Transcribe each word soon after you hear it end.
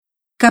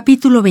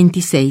Capítulo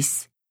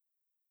 26.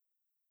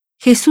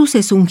 Jesús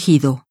es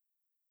ungido.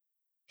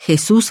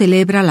 Jesús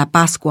celebra la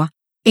Pascua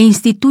e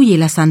instituye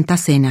la Santa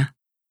Cena.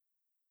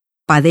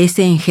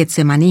 Padece en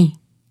Getsemaní.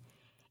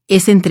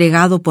 Es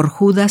entregado por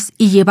Judas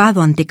y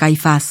llevado ante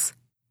Caifás.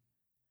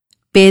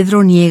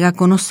 Pedro niega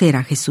conocer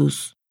a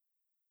Jesús.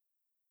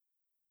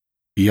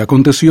 Y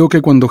aconteció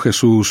que cuando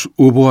Jesús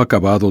hubo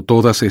acabado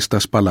todas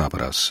estas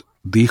palabras,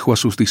 dijo a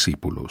sus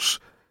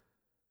discípulos: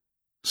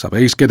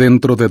 Sabéis que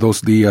dentro de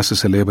 2 días se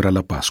celebra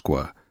la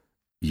Pascua,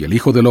 y el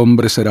Hijo del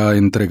Hombre será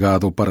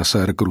entregado para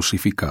ser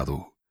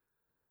crucificado.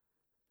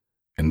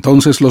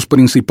 Entonces los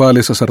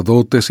principales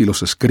sacerdotes y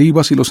los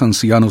escribas y los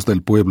ancianos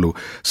del pueblo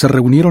se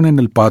reunieron en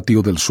el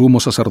patio del sumo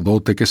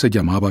sacerdote que se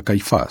llamaba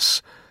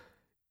Caifás,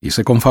 y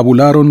se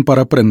confabularon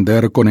para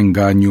prender con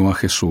engaño a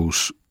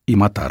Jesús y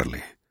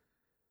matarle.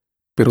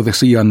 Pero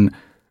decían: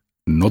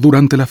 no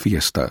durante la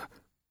fiesta,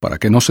 para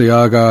que no se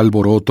haga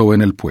alboroto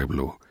en el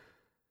pueblo.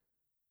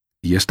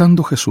 Y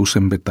estando Jesús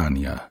en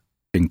Betania,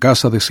 en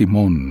casa de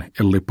Simón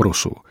el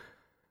leproso,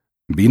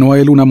 vino a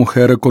él una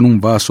mujer con un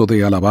vaso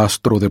de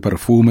alabastro de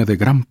perfume de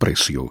gran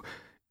precio,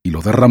 y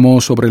lo derramó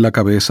sobre la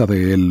cabeza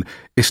de él,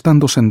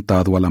 estando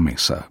sentado a la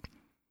mesa.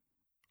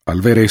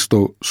 Al ver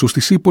esto, sus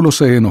discípulos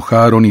se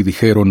enojaron y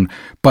dijeron: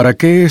 ¿para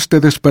qué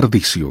este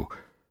desperdicio?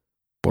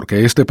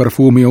 Porque este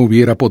perfume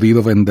hubiera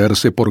podido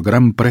venderse por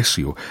gran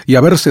precio y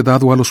haberse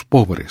dado a los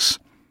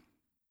pobres.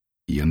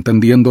 Y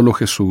entendiéndolo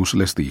Jesús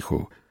les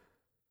dijo: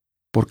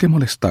 ¿por qué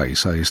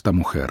molestáis a esta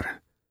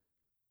mujer?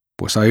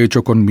 Pues ha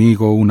hecho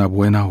conmigo una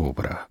buena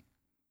obra.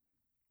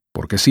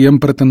 Porque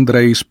siempre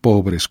tendréis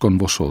pobres con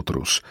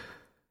vosotros,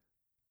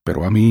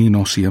 pero a mí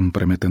no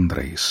siempre me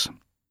tendréis.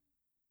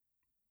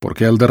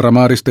 Porque al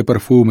derramar este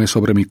perfume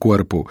sobre mi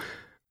cuerpo,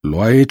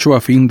 lo ha hecho a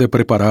fin de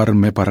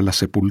prepararme para la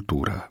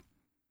sepultura.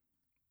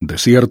 De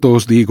cierto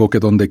os digo que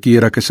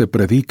dondequiera que se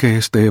predique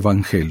este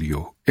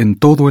evangelio, en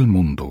todo el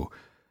mundo,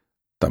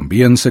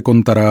 también se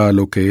contará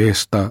lo que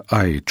ésta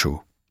ha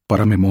hecho,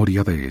 para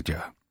memoria de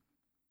ella.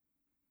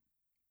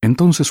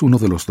 Entonces uno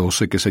de los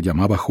 12, que se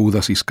llamaba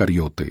Judas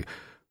Iscariote,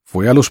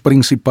 fue a los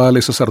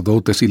principales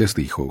sacerdotes y les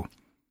dijo: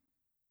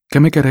 ¿qué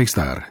me queréis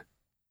dar?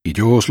 Y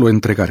yo os lo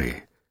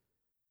entregaré.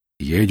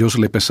 Y ellos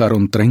le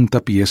pesaron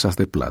 30 piezas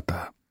de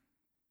plata.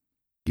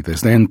 Y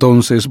desde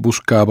entonces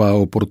buscaba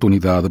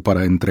oportunidad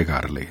para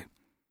entregarle.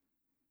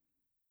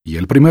 Y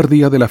el primer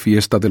día de la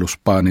fiesta de los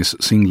panes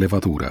sin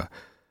levadura,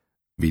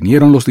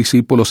 vinieron los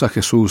discípulos a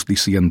Jesús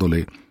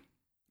diciéndole: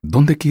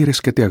 ¿dónde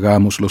quieres que te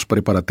hagamos los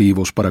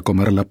preparativos para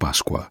comer la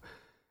Pascua?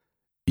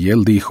 Y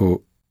él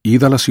dijo: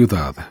 id a la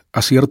ciudad,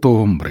 a cierto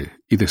hombre,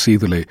 y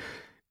decidle: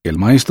 el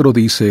maestro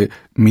dice,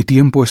 mi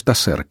tiempo está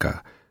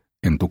cerca,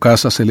 en tu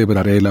casa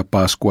celebraré la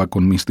Pascua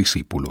con mis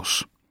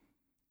discípulos.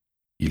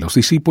 Y los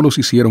discípulos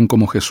hicieron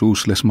como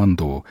Jesús les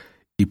mandó,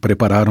 y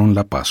prepararon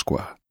la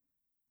Pascua.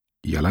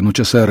 Y al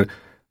anochecer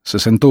se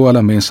sentó a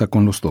la mesa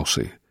con los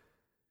 12.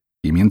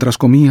 Y mientras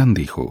comían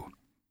dijo: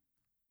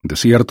 de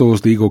cierto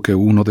os digo que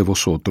uno de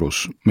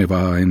vosotros me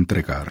va a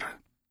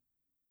entregar.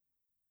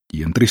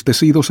 Y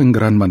entristecidos en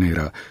gran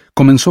manera,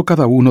 comenzó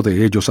cada uno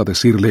de ellos a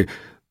decirle: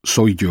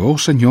 ¿soy yo,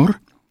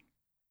 Señor?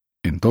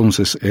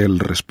 Entonces él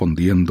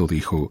respondiendo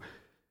dijo: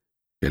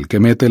 el que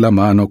mete la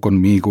mano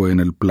conmigo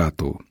en el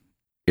plato,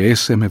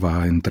 ese me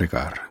va a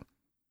entregar.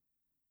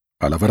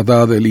 A la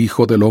verdad el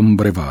Hijo del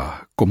Hombre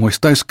va, como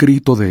está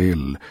escrito de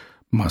él,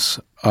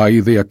 mas ay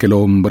de aquel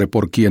hombre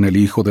por quien el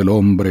Hijo del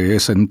Hombre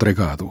es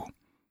entregado.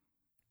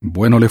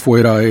 Bueno le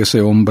fuera a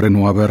ese hombre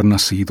no haber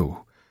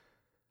nacido.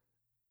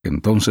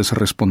 Entonces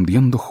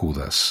respondiendo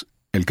Judas,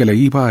 el que le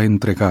iba a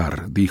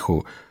entregar,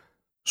 dijo: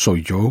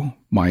 ¿soy yo,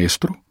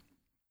 maestro?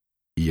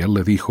 Y él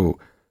le dijo: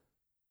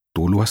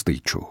 tú lo has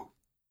dicho.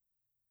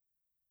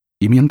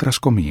 Y mientras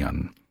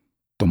comían,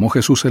 tomó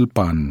Jesús el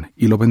pan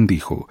y lo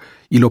bendijo,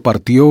 y lo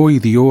partió y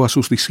dio a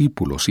sus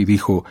discípulos, y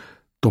dijo: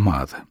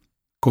 tomad,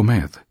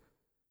 comed,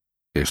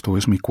 esto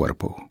es mi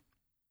cuerpo.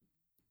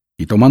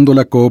 Y tomando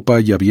la copa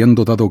y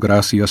habiendo dado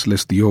gracias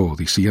les dio,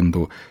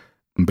 diciendo: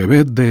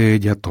 bebed de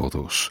ella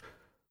todos,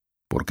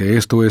 porque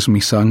esto es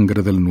mi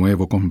sangre del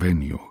nuevo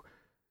convenio,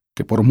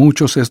 que por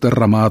muchos es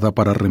derramada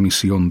para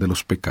remisión de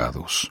los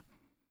pecados.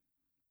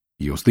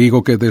 Y os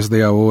digo que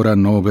desde ahora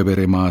no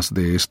beberé más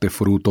de este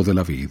fruto de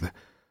la vid,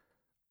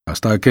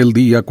 hasta aquel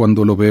día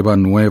cuando lo beba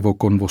nuevo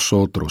con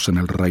vosotros en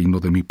el reino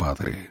de mi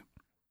Padre.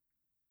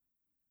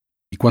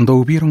 Y cuando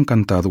hubieron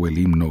cantado el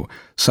himno,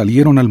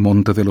 salieron al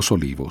monte de los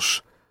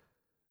olivos.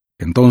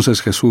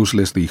 Entonces Jesús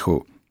les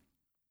dijo: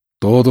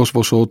 todos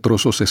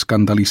vosotros os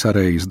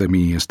escandalizaréis de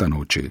mí esta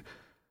noche,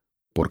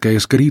 porque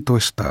escrito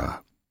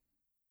está: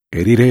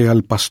 heriré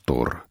al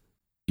pastor,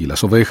 y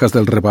las ovejas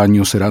del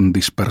rebaño serán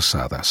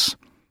dispersadas.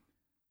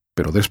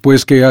 Pero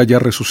después que haya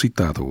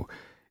resucitado,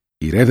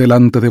 iré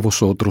delante de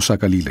vosotros a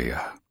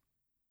Galilea.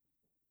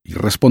 Y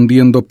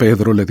respondiendo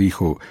Pedro le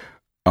dijo: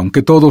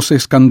 aunque todos se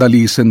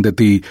escandalicen de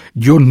ti,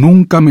 yo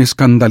nunca me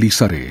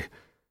escandalizaré.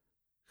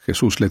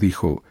 Jesús le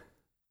dijo: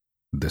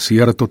 de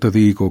cierto te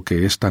digo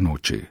que esta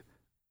noche,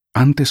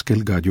 antes que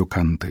el gallo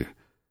cante,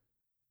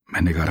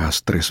 me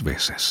negarás 3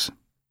 veces.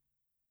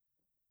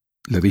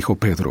 le dijo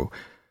Pedro,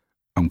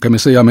 aunque me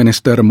sea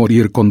menester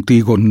morir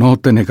contigo, no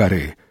te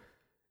negaré.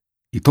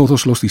 Y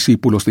todos los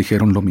discípulos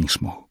dijeron lo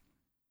mismo.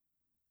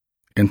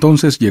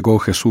 Entonces llegó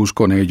Jesús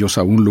con ellos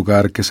a un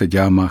lugar que se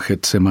llama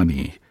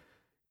Getsemaní,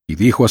 y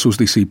dijo a sus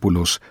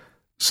discípulos,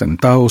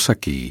 «Sentaos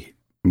aquí,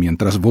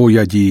 mientras voy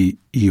allí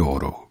y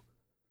oro».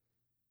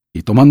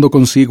 Y tomando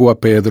consigo a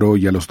Pedro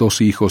y a los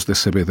 2 hijos de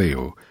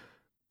Zebedeo,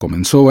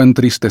 comenzó a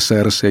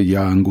entristecerse y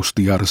a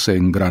angustiarse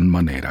en gran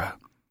manera.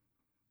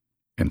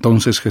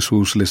 Entonces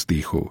Jesús les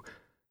dijo,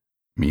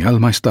 «Mi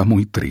alma está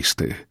muy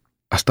triste,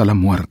 hasta la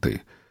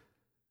muerte.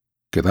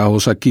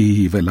 Quedaos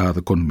aquí y velad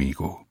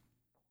conmigo».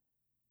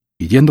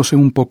 Y yéndose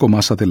un poco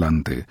más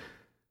adelante,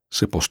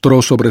 se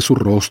postró sobre su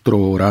rostro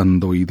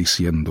orando y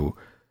diciendo,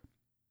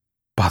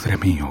 «Padre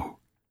mío,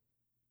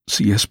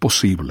 si es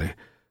posible,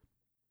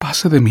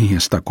 pase de mí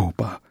esta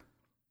copa,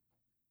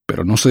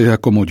 pero no sea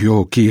como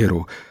yo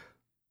quiero,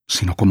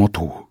 sino como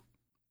tú».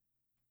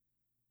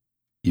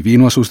 Y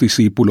vino a sus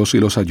discípulos y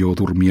los halló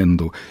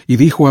durmiendo, y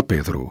dijo a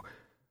Pedro,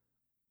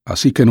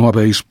 «¿Así que no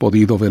habéis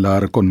podido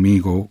velar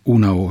conmigo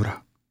 1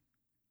 hora?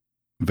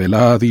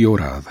 Velad y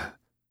orad,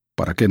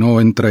 para que no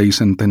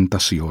entréis en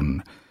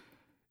tentación.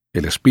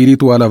 El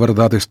espíritu a la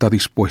verdad está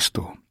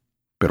dispuesto,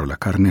 pero la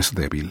carne es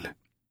débil».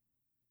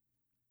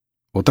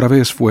 Otra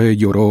vez fue y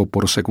lloró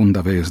por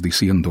 2ª vez,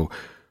 diciendo,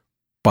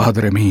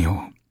 «Padre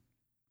mío,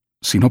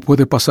 si no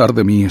puede pasar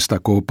de mí esta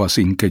copa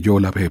sin que yo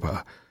la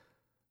beba,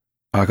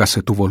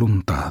 hágase tu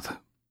voluntad».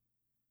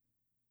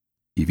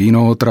 Y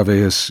vino otra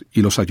vez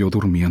y los halló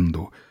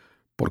durmiendo,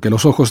 porque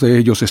los ojos de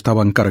ellos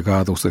estaban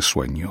cargados de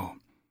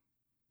sueño.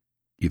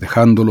 Y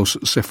dejándolos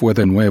se fue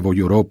de nuevo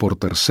y oró por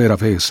 3ª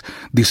vez,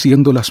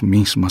 diciendo las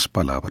mismas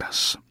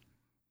palabras.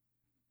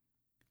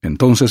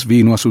 Entonces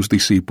vino a sus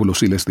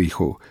discípulos y les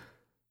dijo,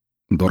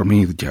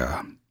 «Dormid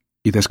ya,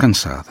 y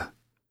descansad.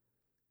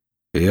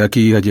 He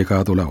aquí ha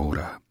llegado la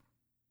hora,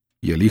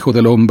 y el Hijo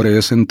del Hombre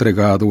es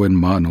entregado en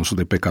manos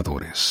de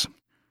pecadores.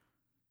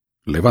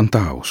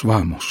 Levantaos,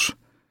 vamos,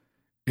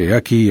 he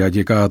aquí ha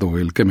llegado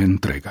el que me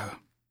entrega».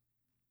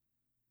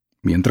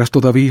 Mientras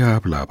todavía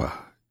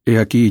hablaba, he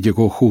aquí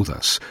llegó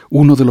Judas,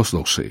 uno de los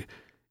 12,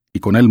 y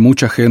con él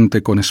mucha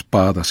gente con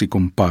espadas y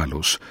con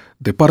palos,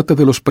 de parte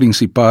de los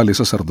principales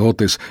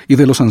sacerdotes y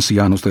de los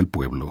ancianos del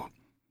pueblo.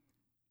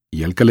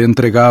 Y el que le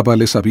entregaba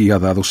les había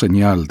dado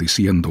señal,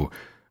 diciendo,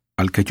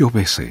 «Al que yo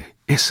bese,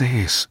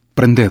 ese es,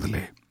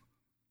 prendedle».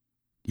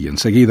 Y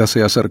enseguida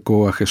se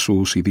acercó a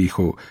Jesús y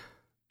dijo,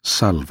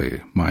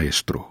 «Salve,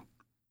 Maestro».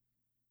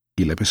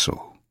 Y le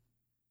besó.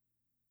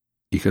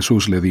 Y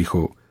Jesús le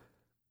dijo,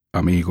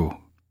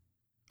 «Amigo,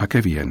 ¿a qué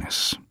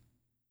vienes?».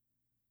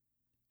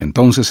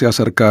 Entonces se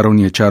acercaron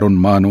y echaron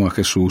mano a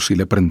Jesús y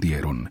le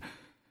prendieron.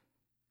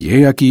 Y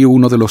he aquí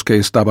uno de los que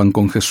estaban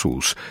con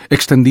Jesús,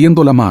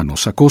 extendiendo la mano,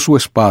 sacó su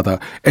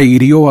espada e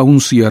hirió a un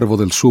siervo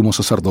del sumo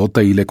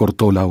sacerdote y le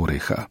cortó la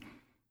oreja.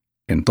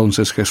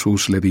 Entonces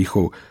Jesús le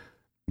dijo,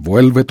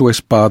 «Vuelve tu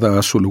espada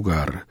a su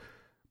lugar,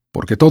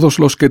 porque todos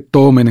los que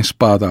tomen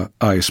espada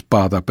a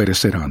espada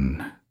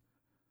perecerán.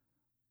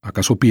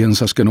 ¿Acaso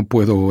piensas que no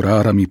puedo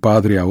orar a mi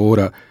Padre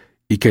ahora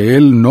y que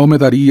Él no me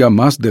daría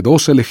más de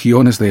 12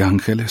 legiones de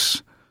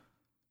ángeles?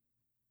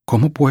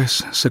 ¿Cómo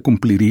pues se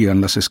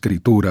cumplirían las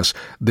Escrituras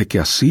de que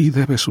así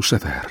debe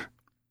suceder?».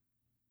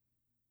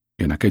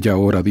 En aquella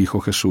hora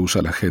dijo Jesús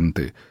a la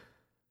gente,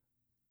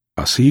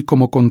 «Así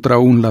como contra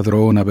un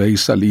ladrón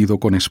habéis salido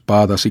con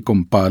espadas y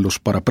con palos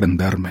para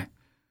prenderme.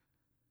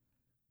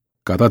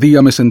 Cada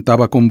día me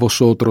sentaba con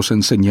vosotros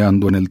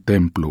enseñando en el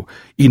templo,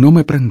 y no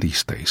me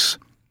prendisteis.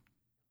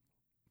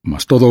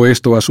 Mas todo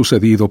esto ha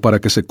sucedido para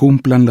que se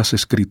cumplan las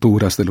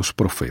Escrituras de los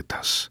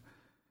profetas».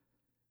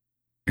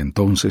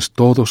 Entonces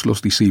todos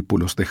los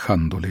discípulos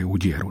dejándole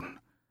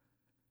huyeron.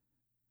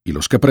 Y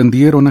los que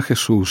prendieron a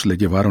Jesús le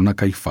llevaron a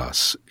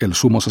Caifás, el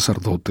sumo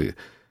sacerdote,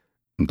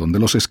 donde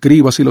los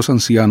escribas y los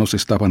ancianos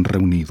estaban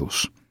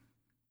reunidos.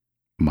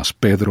 Mas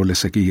Pedro le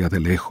seguía de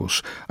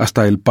lejos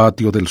hasta el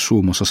patio del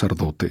sumo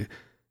sacerdote,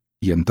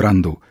 y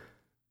entrando,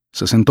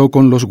 se sentó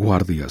con los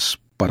guardias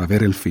para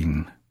ver el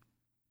fin.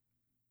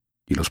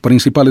 Y los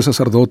principales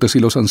sacerdotes y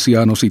los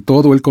ancianos y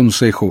todo el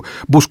consejo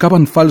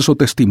buscaban falso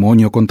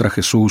testimonio contra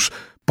Jesús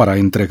para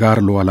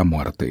entregarlo a la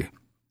muerte.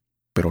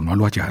 Pero no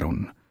lo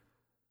hallaron,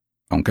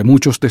 aunque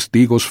muchos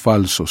testigos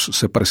falsos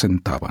se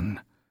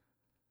presentaban.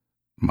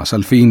 Mas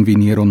al fin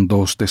vinieron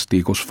 2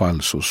 testigos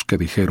falsos que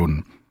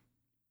dijeron,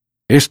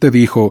 «Este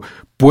dijo,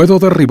 puedo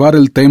derribar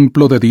el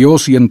templo de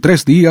Dios y en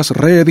 3 días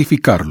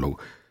reedificarlo».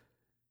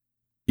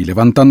 Y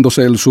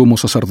levantándose el sumo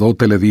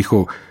sacerdote le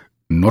dijo,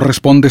 «¿No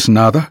respondes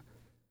nada?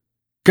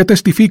 ¿Qué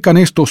testifican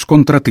estos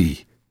contra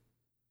ti?».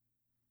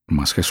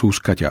 Mas Jesús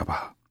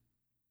callaba.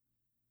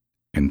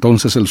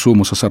 Entonces el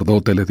sumo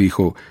sacerdote le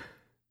dijo,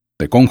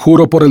 «Te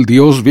conjuro por el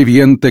Dios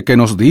viviente que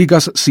nos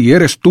digas si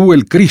eres tú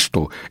el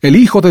Cristo, el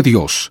Hijo de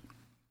Dios».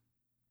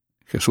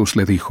 Jesús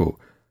le dijo,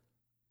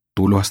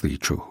 «Tú lo has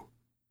dicho.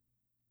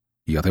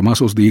 Y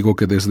además os digo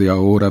que desde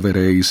ahora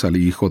veréis al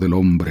Hijo del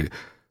Hombre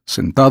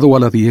sentado a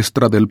la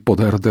diestra del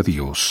poder de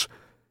Dios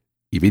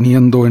y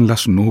viniendo en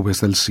las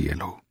nubes del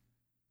cielo».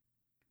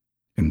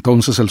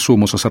 Entonces el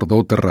sumo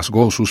sacerdote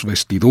rasgó sus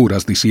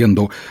vestiduras,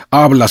 diciendo: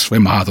 «¡Ha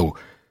blasfemado!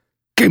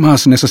 ¿Qué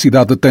más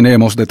necesidad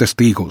tenemos de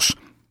testigos?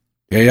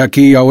 He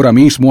aquí ahora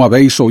mismo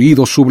habéis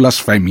oído su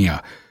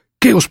blasfemia.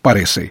 ¿Qué os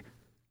parece?»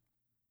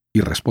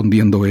 Y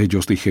respondiendo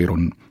ellos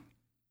dijeron: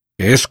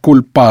 «Es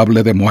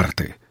culpable de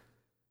muerte».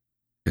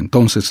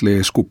 Entonces le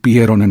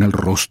escupieron en el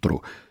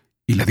rostro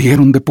y le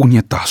dieron de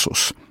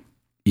puñetazos,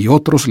 y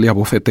otros le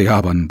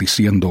abofeteaban,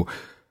 diciendo: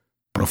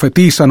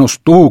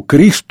 «Profetízanos tú,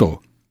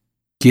 Cristo,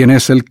 ¿quién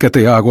es el que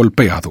te ha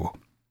golpeado?».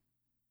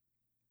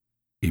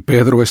 Y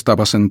Pedro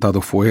estaba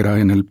sentado fuera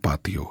en el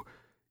patio,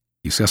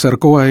 y se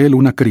acercó a él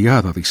una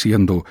criada,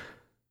 diciendo: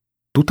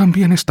 «Tú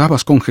también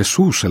estabas con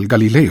Jesús el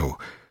Galileo».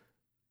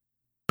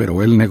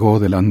 Pero él negó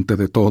delante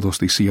de todos,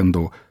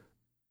 diciendo: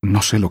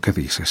 «No sé lo que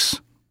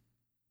dices».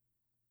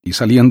 Y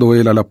saliendo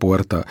él a la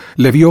puerta,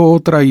 le vio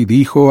otra y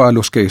dijo a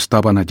los que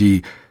estaban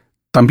allí: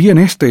 «También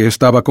éste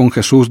estaba con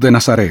Jesús de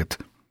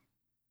Nazaret».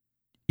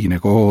 Y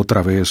negó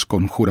otra vez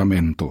con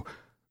juramento: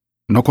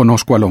 «No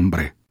conozco al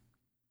hombre».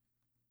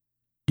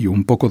 Y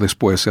un poco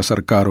después se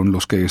acercaron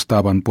los que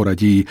estaban por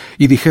allí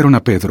y dijeron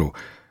a Pedro: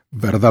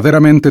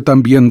 «Verdaderamente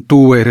también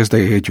tú eres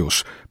de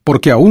ellos,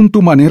 porque aún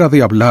tu manera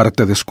de hablar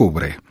te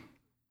descubre».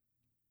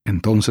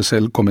 Entonces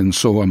él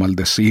comenzó a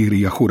maldecir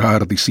y a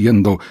jurar,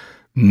 diciendo: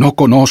 «No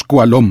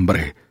conozco al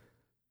hombre».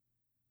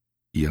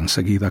 Y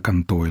enseguida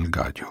cantó el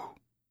gallo.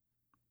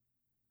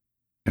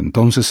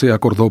 Entonces se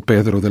acordó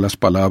Pedro de las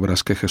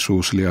palabras que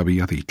Jesús le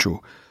había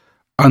dicho: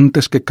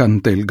 «Antes que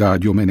cante el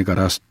gallo me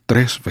negarás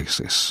 3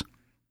 veces».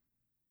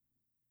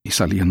 Y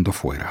saliendo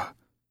fuera,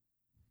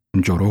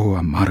 lloró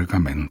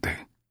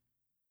amargamente.